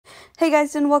Hey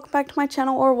guys, and welcome back to my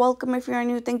channel, or welcome if you're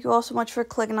new. Thank you all so much for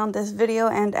clicking on this video.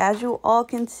 And as you all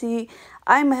can see,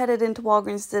 I'm headed into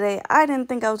Walgreens today. I didn't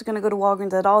think I was going to go to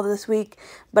Walgreens at all this week,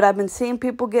 but I've been seeing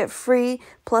people get free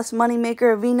plus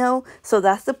moneymaker Aveeno. So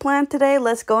that's the plan today.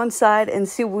 Let's go inside and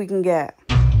see what we can get.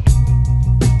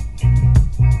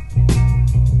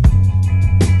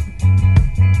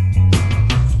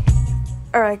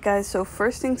 Alright guys, so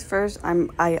first things first,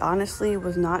 I honestly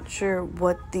was not sure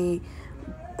what the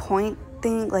point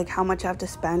thing, like how much I have to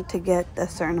spend to get a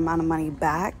certain amount of money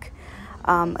back,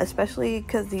 especially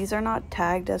because these are not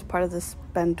tagged as part of the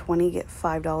spend 20 get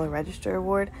 $5 register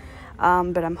award,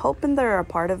 but I'm hoping they're a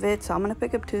part of it. So I'm gonna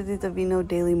pick up 2 of these Aveeno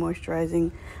daily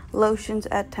moisturizing lotions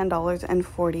at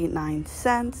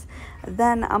 $10.49.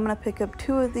 Then I'm gonna pick up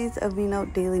 2 of these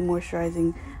Aveeno daily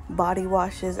moisturizing body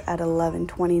washes at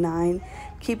 $11.29.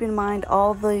 Keep in mind,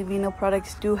 all the Aveeno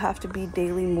products do have to be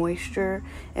daily moisture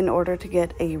in order to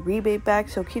get a rebate back,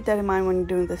 so keep that in mind when you're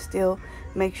doing this deal.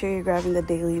 Make sure you're grabbing the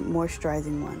daily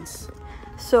moisturizing ones.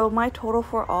 So my total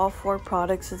for all 4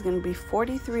 products is going to be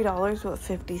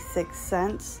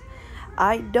 $43.56.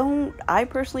 I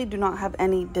personally do not have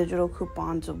any digital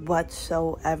coupons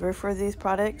whatsoever for these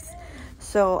products,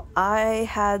 so I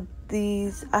had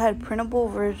printable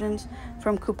versions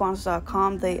from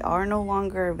coupons.com. They are no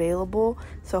longer available,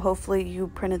 so hopefully you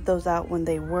printed those out when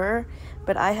they were.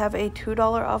 But I have a $2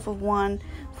 off of one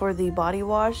for the body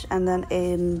wash, and then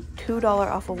a $2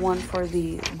 off of one for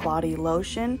the body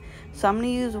lotion. So I'm going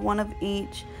to use one of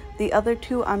each. The other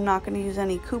 2, I'm not going to use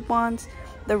any coupons.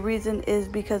 The reason is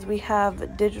because we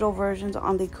have digital versions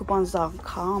on the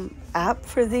coupons.com app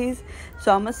for these,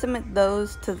 so I'm going to submit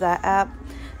those to that app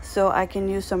so I can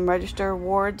use some register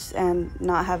rewards and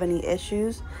not have any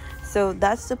issues. So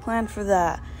that's the plan for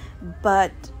that.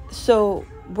 But so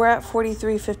we're at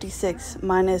 $43.56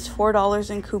 minus $4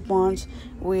 in coupons.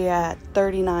 We're at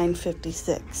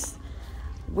 $39.56.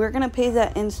 We're gonna pay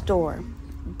that in store,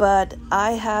 but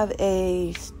I have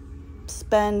a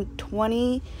spend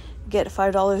 20 get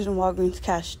 $5 in Walgreens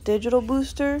cash digital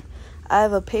booster. I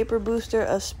have a paper booster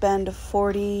of spend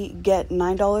 40 get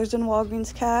 $9 in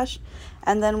Walgreens cash,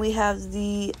 and then we have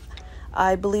the,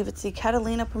 I believe it's the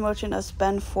Catalina promotion of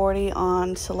spend 40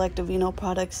 on select Aveeno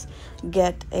products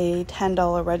get a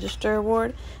 $10 register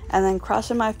award, and then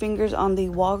crossing my fingers on the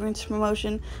Walgreens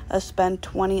promotion of spend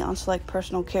 20 on select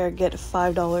personal care get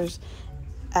 $5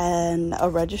 and a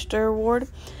register award.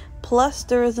 Plus,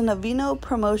 there is an Aveeno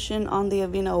promotion on the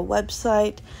Aveeno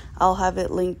website. I'll have it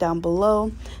linked down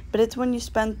below. But it's when you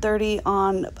spend 30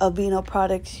 on Aveeno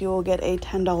products, you will get a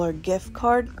 $10 gift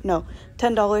card. No,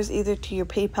 $10 either to your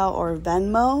PayPal or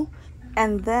Venmo.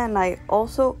 And then I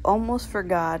also almost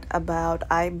forgot about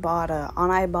Ibotta. On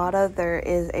Ibotta, there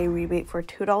is a rebate for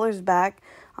 $2 back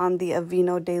on the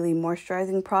Aveeno daily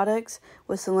moisturizing products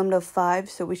with a limit of 5.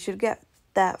 So we should get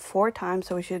that 4 times.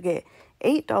 So we should get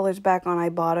 $8 back on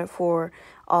Ibotta for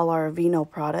all our Aveeno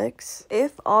products.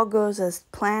 If all goes as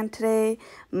planned today,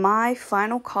 my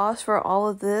final cost for all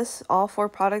of this, all 4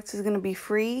 products, is going to be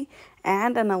free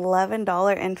and an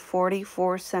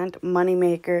 $11.44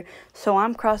 moneymaker. So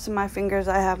I'm crossing my fingers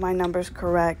I have my numbers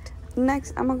correct.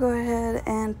 Next, I'm going to go ahead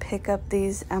and pick up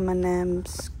these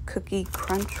M&M's Cookie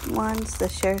Crunch ones, the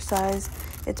share size.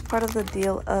 It's part of the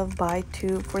deal of buy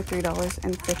 2 for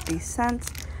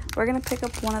 $3.50. We're going to pick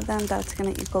up one of them. That's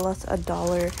going to equal us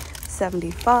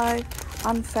 $1.75.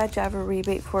 On Fetch, I have a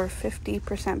rebate for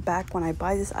 50% back when I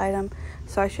buy this item,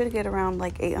 so I should get around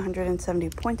like 870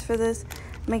 points for this,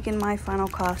 making my final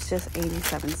cost just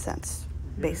 87 cents,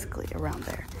 basically around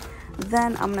there.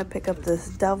 Then I'm going to pick up this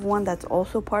Dove one that's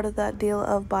also part of that deal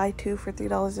of buy 2 for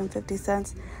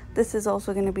 $3.50. This is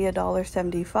also going to be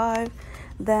 $1.75.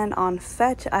 Then on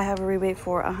Fetch, I have a rebate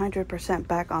for 100%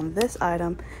 back on this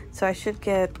item, so I should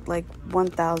get like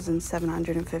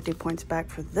 1,750 points back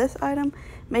for this item,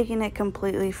 making it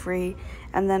completely free.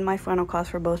 And then my final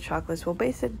cost for both chocolates will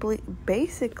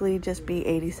basically just be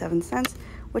 87 cents,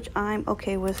 which I'm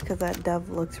okay with because that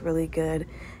Dove looks really good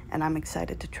and I'm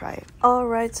excited to try it.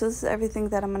 Alright, so this is everything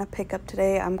that I'm going to pick up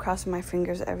today. I'm crossing my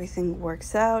fingers everything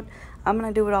works out. I'm going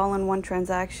to do it all in one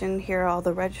transaction. Here are all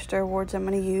the register awards I'm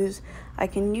going to use. I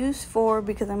can use 4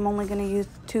 because I'm only going to use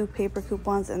 2 paper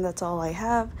coupons and that's all I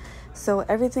have. So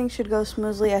everything should go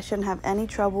smoothly. I shouldn't have any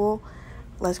trouble.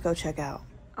 Let's go check out.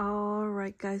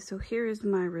 Alright guys, so here is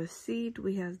my receipt.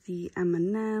 We have the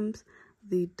M&M's,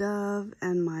 the Dove,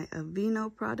 and my Aveeno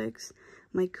products.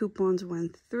 My coupons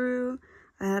went through.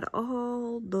 I had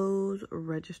all those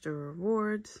register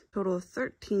rewards. Total of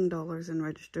 $13 in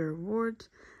register rewards.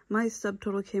 My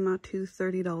subtotal came out to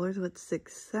 $30 with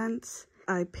 6 cents.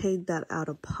 I paid that out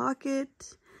of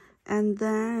pocket. And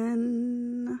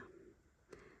then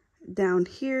down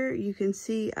here, you can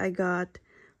see I got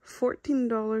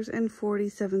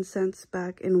 $14.47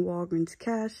 back in Walgreens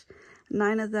cash.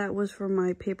 9 of that was for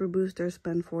my paper booster,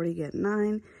 spend 40, get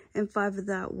 9. And 5 of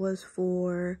that was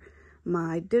for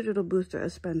my digital booster,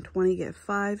 spend 20, get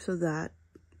 5. So that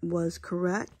was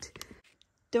correct.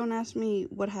 Don't ask me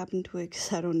what happened to it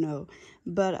because I don't know.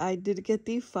 But I did get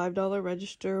the $5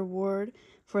 register award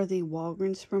for the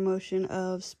Walgreens promotion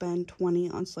of spend 20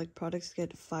 on select products,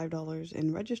 get $5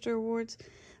 in register awards.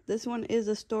 This one is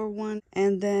a store one.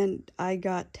 And then I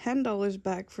got $10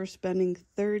 back for spending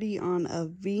 30 on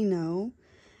Aveeno.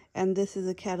 And this is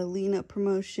a Catalina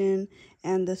promotion,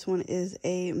 and this one is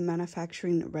a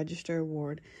manufacturing register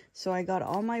award. So I got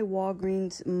all my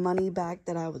Walgreens money back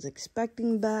that I was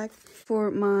expecting back. For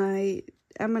my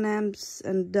M&M's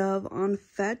and Dove on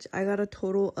Fetch, I got a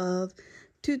total of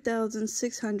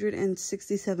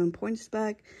 2,667 points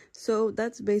back. So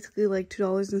that's basically like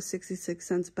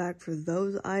 $2.66 back for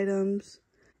those items.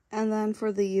 And then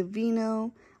for the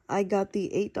Aveeno, I got the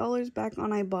 $8 back on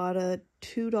Ibotta,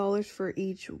 $2 for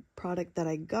each product that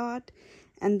I got,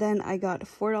 and then I got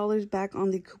 $4 back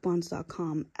on the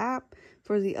coupons.com app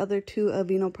for the other 2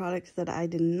 Aveeno products that I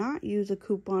did not use a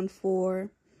coupon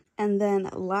for. And then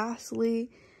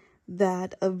lastly,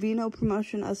 that Aveeno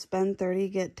promotion of spend 30,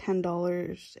 get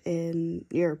 $10 in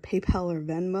your PayPal or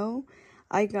Venmo.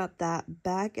 I got that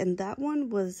back, and that one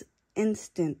was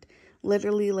instant.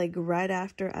 Literally, like, right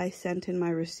after I sent in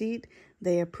my receipt,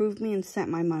 they approved me and sent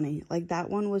my money. Like, that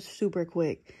one was super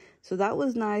quick. So that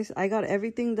was nice. I got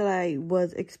everything that I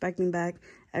was expecting back.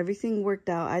 Everything worked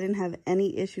out. I didn't have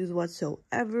any issues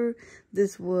whatsoever.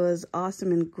 This was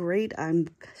awesome and great. I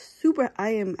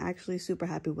am actually super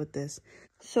happy with this.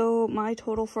 So my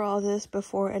total for all this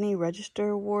before any register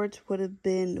awards would have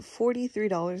been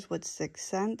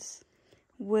 $43.06.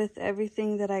 With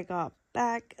everything that I got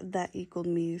back, that equaled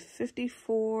me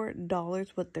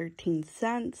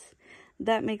 $54.13.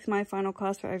 That makes my final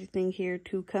cost for everything here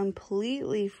to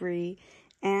completely free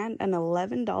and an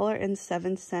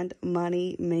 $11.07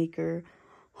 money maker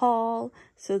haul.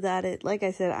 So that it, like I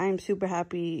said, I am super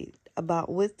happy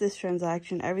about with this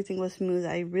transaction. Everything was smooth.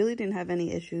 I really didn't have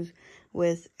any issues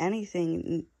with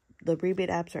anything, the rebate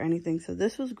apps or anything. So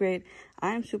this was great.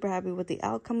 I am super happy with the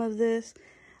outcome of this.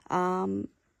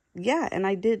 Yeah, and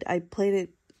I played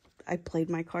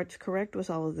my cards correct with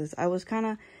all of this. If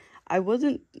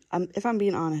I'm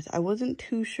being honest, I wasn't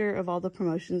too sure of all the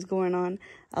promotions going on.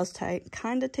 I was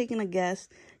kind of taking a guess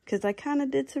because I kind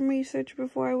of did some research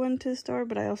before I went to the store,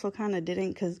 but I also kind of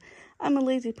didn't because I'm a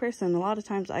lazy person. A lot of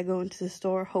times I go into the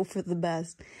store, hope for the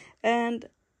best, and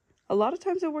a lot of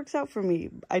times it works out for me.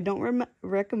 I don't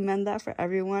recommend that for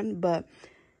everyone, but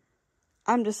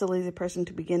I'm just a lazy person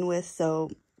to begin with, so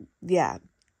yeah.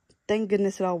 Thank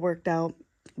goodness it all worked out.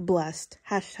 Blessed.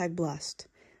 Hashtag blessed.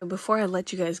 Before I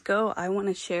let you guys go, I want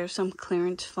to share some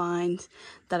clearance finds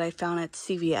that I found at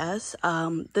CVS.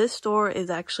 This store is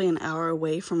actually an hour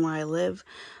away from where I live,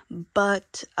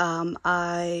 but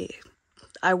I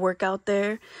work out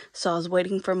there, so I was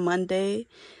waiting for Monday,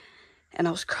 and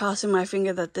I was crossing my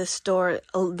finger that this store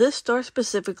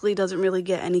specifically doesn't really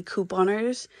get any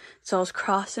couponers. So I was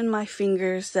crossing my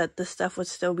fingers that the stuff would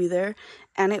still be there.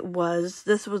 And it was.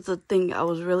 This was the thing I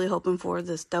was really hoping for,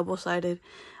 this double-sided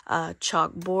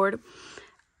chalkboard.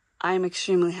 I'm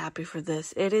extremely happy for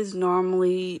this. It is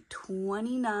normally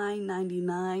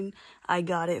 $29.99. I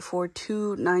got it for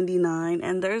 $2.99,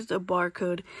 and there's the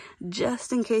barcode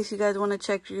just in case you guys want to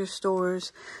check your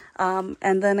stores. And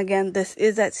then again, this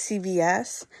is at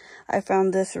CVS. I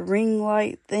found this ring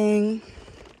light thing.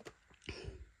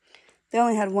 They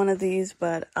only had one of these,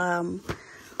 but all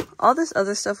this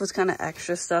other stuff was kind of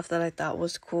extra stuff that I thought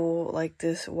was cool, like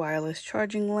this wireless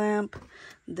charging lamp,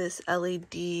 this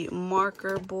LED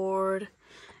marker board,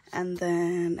 and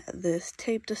then this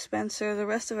tape dispenser. The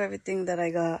rest of everything that I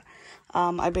got,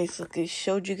 I basically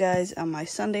showed you guys on my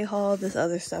Sunday haul. This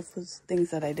other stuff was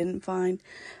things that I didn't find.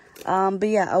 But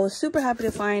yeah, I was super happy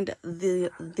to find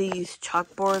these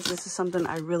chalkboards. This is something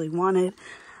I really wanted,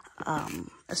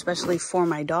 especially for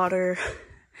my daughter.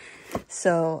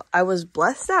 So I was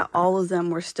blessed that all of them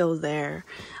were still there.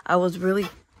 I was really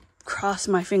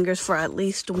crossing my fingers for at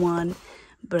least one,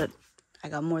 but I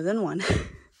got more than one.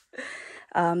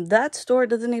 That store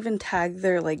doesn't even tag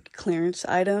their like clearance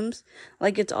items.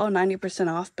 Like, it's all 90%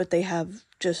 off, but they have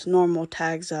just normal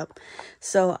tags up.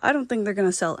 So I don't think they're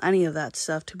gonna sell any of that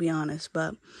stuff, to be honest,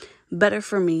 but better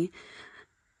for me.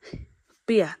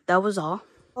 But yeah, that was all.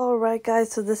 Alright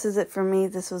guys, so this is it for me.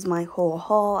 This was my whole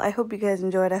haul. I hope you guys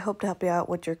enjoyed. I hope to help you out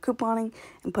with your couponing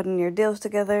and putting your deals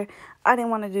together. I didn't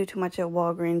want to do too much at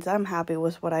Walgreens. I'm happy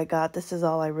with what I got. This is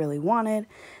all I really wanted.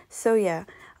 So yeah,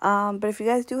 but if you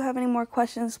guys do have any more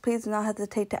questions, please do not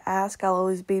hesitate to ask. I'll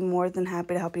always be more than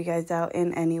happy to help you guys out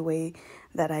in any way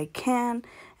that I can.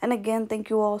 And again,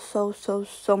 thank you all so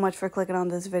much for clicking on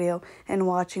this video and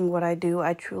watching what I do.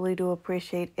 I truly do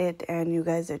appreciate it, and you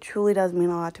guys, it truly does mean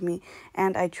a lot to me,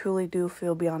 and I truly do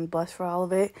feel beyond blessed for all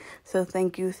of it. So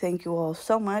thank you all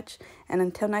so much, and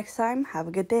until next time, have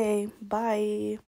a good day. Bye.